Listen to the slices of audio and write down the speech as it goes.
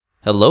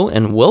Hello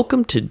and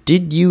welcome to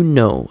Did You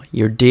Know,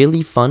 your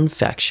daily fun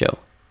fact show.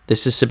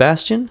 This is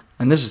Sebastian.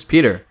 And this is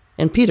Peter.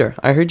 And Peter,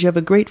 I heard you have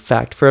a great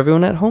fact for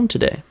everyone at home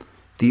today.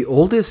 The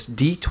oldest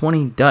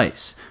D20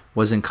 dice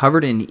was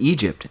uncovered in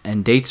Egypt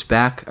and dates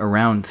back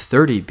around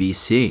 30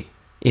 BC.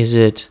 Is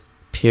it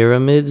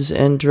pyramids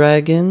and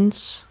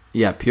dragons?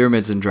 Yeah,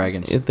 pyramids and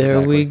dragons. There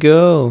exactly. we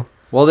go.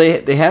 Well,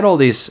 they had all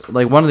these,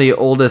 like one of the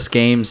oldest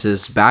games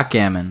is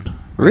backgammon.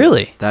 Right?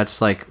 Really?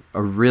 That's like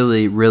a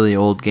really, really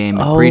old game.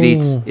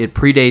 It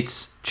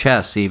predates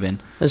chess even.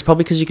 That's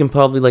probably because you can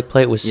probably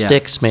play it with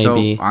sticks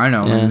maybe. So, I don't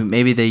know. Yeah.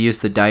 Maybe they use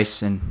the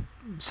dice in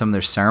some of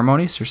their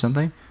ceremonies or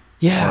something.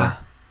 Yeah.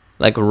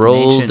 Like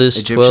roll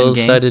this Egyptian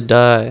 12-sided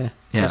die.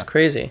 Yeah. That's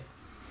crazy.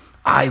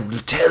 I will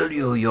tell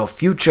you your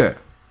future.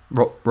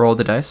 Roll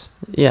the dice?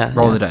 Yeah.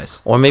 Roll the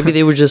dice. Or maybe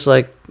they were just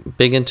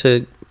big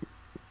into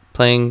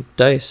playing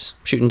dice,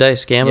 shooting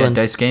dice, gambling. Yeah,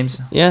 dice games.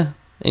 Yeah.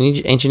 In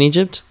ancient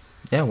Egypt?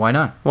 Yeah, why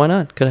not? Why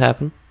not? Could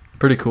happen.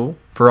 Pretty cool.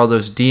 For all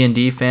those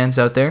D&D fans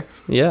out there.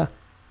 Yeah.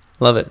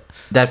 Love it.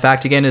 That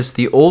fact again is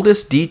the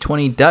oldest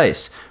D20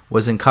 dice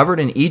was uncovered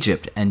in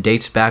Egypt and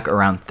dates back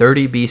around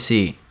 30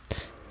 BC.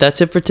 That's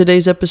it for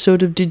today's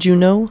episode of Did You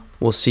Know?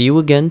 We'll see you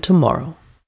again tomorrow.